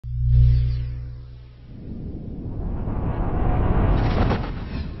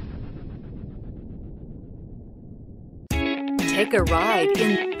Take a ride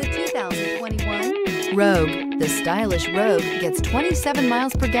in the 2021 Rogue. The stylish Rogue gets 27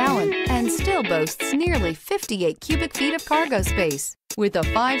 miles per gallon and still boasts nearly 58 cubic feet of cargo space. With a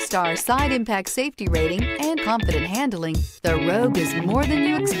 5-star side impact safety rating and confident handling, the Rogue is more than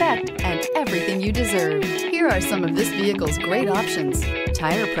you expect and everything you deserve. Here are some of this vehicle's great options: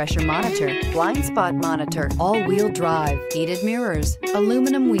 tire pressure monitor, blind spot monitor, all-wheel drive, heated mirrors,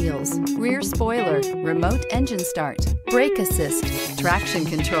 aluminum wheels, rear spoiler, remote engine start, brake assist, traction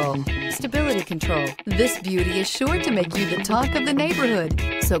control, stability control. This beauty is sure to make you the talk of the neighborhood.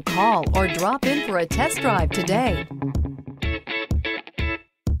 So call or drop in for a test drive today.